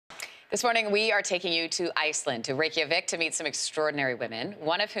This morning, we are taking you to Iceland, to Reykjavik, to meet some extraordinary women,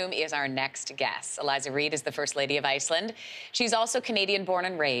 one of whom is our next guest. Eliza Reid is the First Lady of Iceland. She's also Canadian-born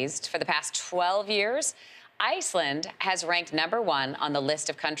and raised. For the past 12 years, Iceland has ranked #1 on the list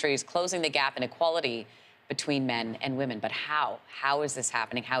of countries closing the gap in equality between men and women. But how? How is this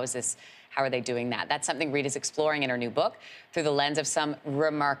happening? How are they doing that? That's something Reid is exploring in her new book through the lens of some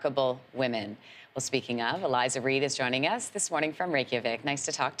remarkable women. Well, speaking of, Eliza Reid is joining us this morning from Reykjavik. Nice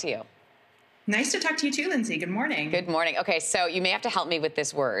to talk to you. Nice to talk to you too, Lindsey. Good morning. Good morning. Okay, so you may have to help me with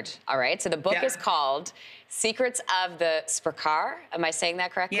this word, all right? So the book is called Secrets of the Sprakar. Am I saying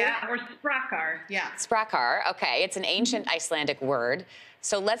that correctly? Yeah, or Sprakar, yeah. Sprakar, okay. It's an ancient Icelandic word.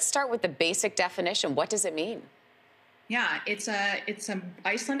 So let's start with the basic definition. What does it mean? Yeah, it's an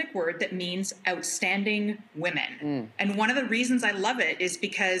Icelandic word that means outstanding women. And one of the reasons I love it is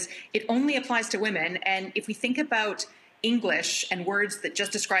because it only applies to women. And if we think about English and words that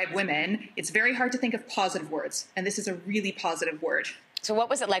just describe women, it's very hard to think of positive words. And this is a really positive word. So what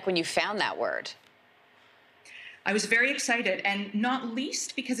was it like when you found that word? I was very excited, and not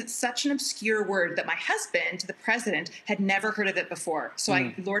least because it's such an obscure word that my husband, the president, had never heard of it before. So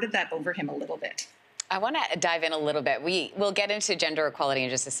I lorded that over him a little bit. I want to dive in a little bit. We'll get into gender equality in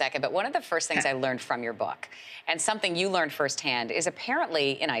just a second, but one of the first things I learned from your book, and something you learned firsthand, is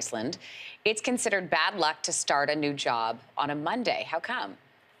apparently in Iceland, it's considered bad luck to start a new job on a Monday. How come?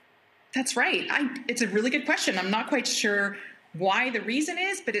 That's right. It's a really good question. I'm not quite sure why the reason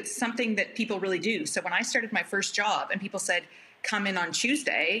is, but it's something that people really do. So when I started my first job and people said, come in on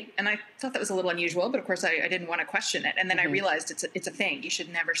Tuesday, and I thought that was a little unusual, but of course I didn't want to question it. And then I realized it's a thing. You should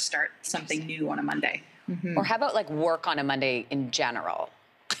never start something new on a Monday. Or how about like work on a Monday in general?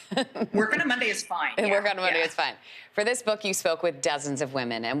 Work on a Monday is fine. Work on a Monday is fine. For this book, you spoke with dozens of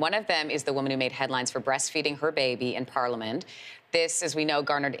women, and one of them is the woman who made headlines for breastfeeding her baby in Parliament. This, as we know,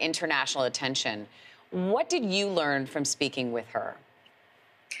 garnered international attention. What did you learn from speaking with her?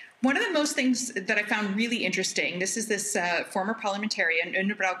 One of the most things that I found really interesting, this is this former parliamentarian,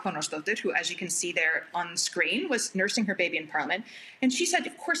 Unnur Konráðsdóttir, who, as you can see there on the screen, was nursing her baby in Parliament. And she said,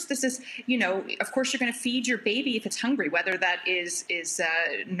 of course, this is, of course you're going to feed your baby if it's hungry, whether that is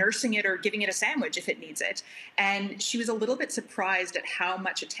nursing it or giving it a sandwich if it needs it. And she was a little bit surprised at how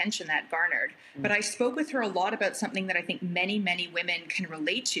much attention that garnered. But I spoke with her a lot about something that I think many, many women can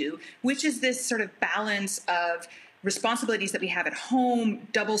relate to, which is this sort of balance of responsibilities that we have at home,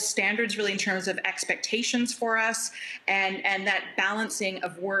 double standards really in terms of expectations for us, and that balancing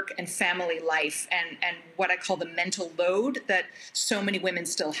of work and family life, and what I call the mental load that so many women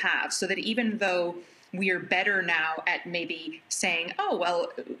still have. So that even though we are better now at maybe saying, oh,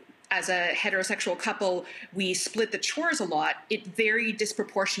 well, as a heterosexual couple, we split the chores a lot, it very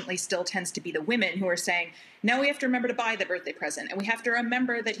disproportionately still tends to be the women who are saying, no, we have to remember to buy the birthday present, and we have to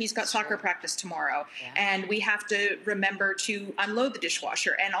remember that he's got soccer practice tomorrow, and we have to remember to unload the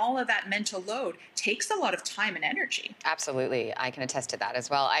dishwasher, and all of that mental load takes a lot of time and energy. Absolutely. I can attest to that as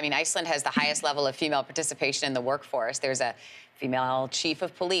well. I mean, Iceland has the highest level of female participation in the workforce. There's a female chief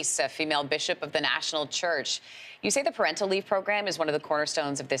of police, a female bishop of the national church. You say the parental leave program is one of the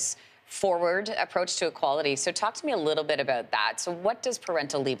cornerstones of this forward approach to equality. So talk to me a little bit about that. So what does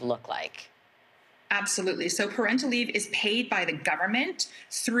parental leave look like? Absolutely. So parental leave is paid by the government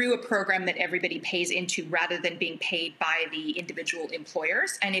through a program that everybody pays into rather than being paid by the individual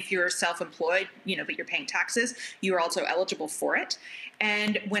employers. And if you're self-employed, but you're paying taxes, you are also eligible for it.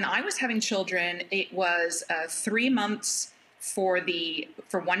 And when I was having children, it was 3 months for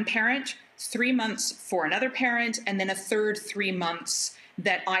one parent, 3 months for another parent, and then a third 3 months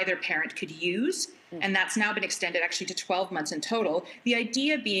that either parent could use. And that's now been extended actually to 12 months in total. The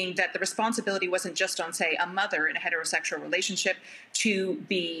idea being that the responsibility wasn't just on, say, a mother in a heterosexual relationship to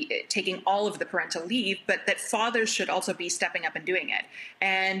be taking all of the parental leave, but that fathers should also be stepping up and doing it.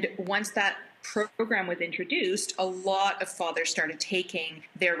 And once that program was introduced, a lot of fathers started taking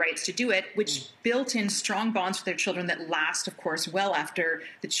their rights to do it, which built in strong bonds with their children that last, of course, well after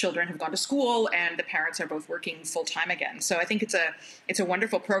the children have gone to school and the parents are both working full time again. So I think it's a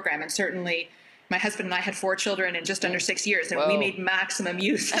wonderful program, and certainly my husband and I had 4 children in just under 6 years, and we made maximum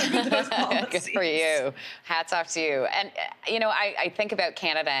use of those policies. Good for you. Hats off to you. And, I think about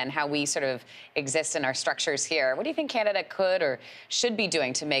Canada and how we sort of exist in our structures here. What do you think Canada could or should be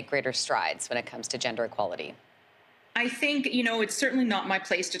doing to make greater strides when it comes to gender equality? I think, it's certainly not my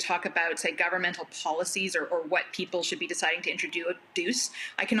place to talk about, say, governmental policies or what people should be deciding to introduce.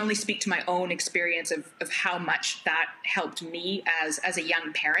 I can only speak to my own experience of how much that helped me as a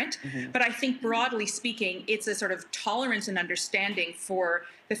young parent. But I think, broadly speaking, it's a sort of tolerance and understanding for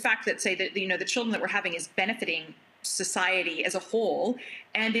the fact that, say, that, the children that we're having is benefiting society as a whole.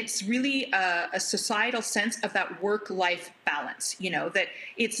 And it's really a societal sense of that work-life balance, that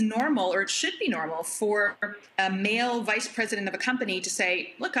it's normal, or it should be normal, for a male vice president of a company to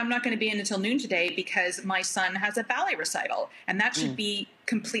say, look, I'm not going to be in until noon today because my son has a ballet recital. And that should be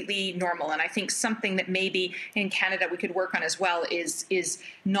completely normal. And I think something that maybe in Canada we could work on as well is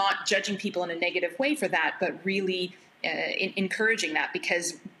not judging people in a negative way for that, but really encouraging that,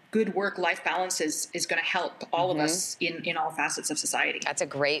 because good work-life balance is going to help all of us in all facets of society. That's a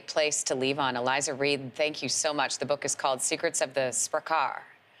great place to leave on. Eliza Reid, thank you so much. The book is called Secrets of the Sprakar.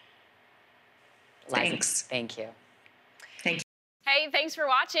 Thanks. Thank you. Thank you. Hey, thanks for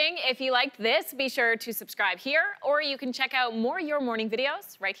watching. If you liked this, be sure to subscribe here, or you can check out more Your Morning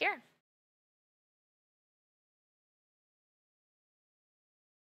videos right here.